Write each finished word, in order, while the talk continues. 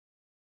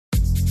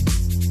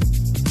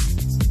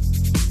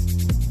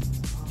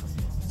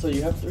So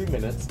you have 3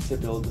 minutes to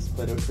build this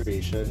Play-Doh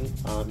creation.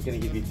 I'm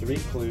going to give you 3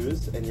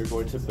 clues, and you're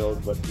going to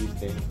build what you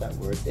think that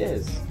word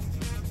is.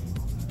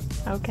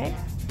 Okay.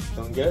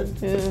 Sound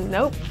good?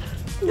 Nope.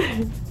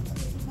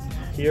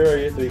 Here are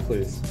your 3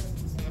 clues.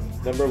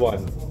 Number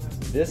 1,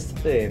 this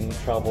thing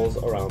travels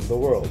around the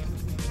world.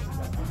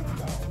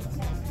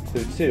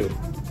 Clue 2,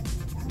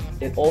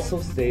 it also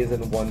stays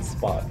in one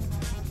spot.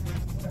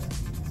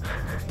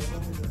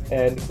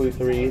 And clue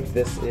 3,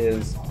 this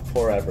is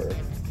forever.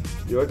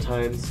 Your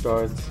time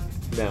starts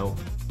now.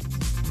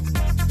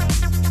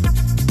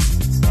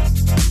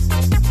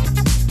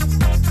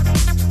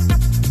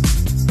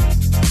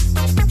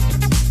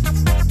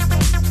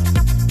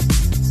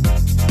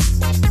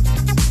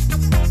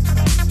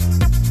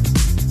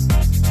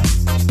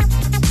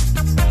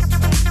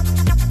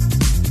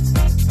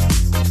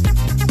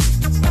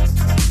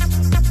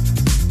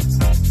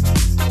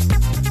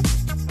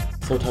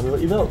 So tell me what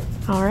you built.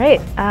 All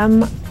right.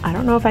 I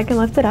don't know if I can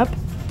lift it up,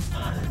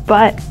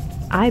 but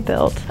I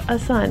built a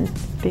sun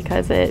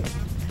because it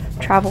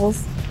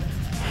travels.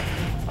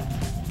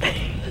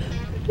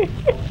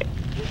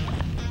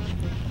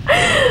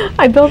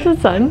 I built a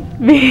sun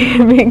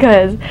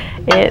because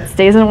it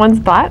stays in one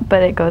spot,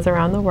 but it goes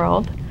around the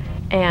world.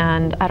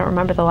 And I don't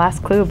remember the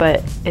last clue,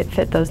 but it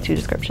fit those 2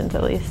 descriptions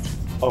at least.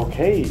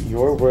 Okay,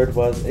 your word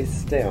was a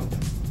stamp.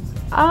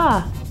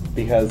 Ah,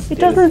 Because it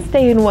doesn't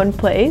stay in one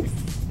place.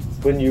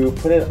 when you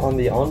put it on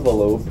the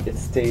envelope, it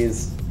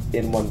stays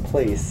in one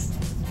place.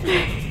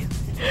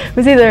 It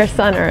was either a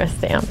sun or a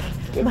stamp.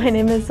 My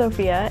name is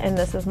Sophia, and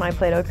this is my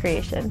Play-Doh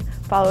creation.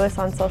 Follow us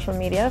on social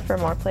media for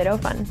more Play-Doh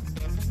fun.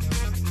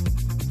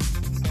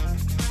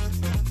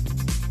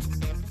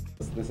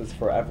 This is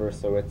forever,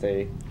 so it's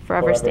a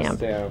Forever stamp.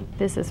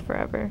 This is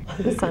forever.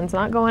 The sun's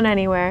not going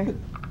anywhere.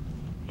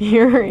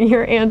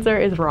 Your answer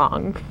is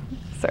wrong,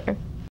 sir.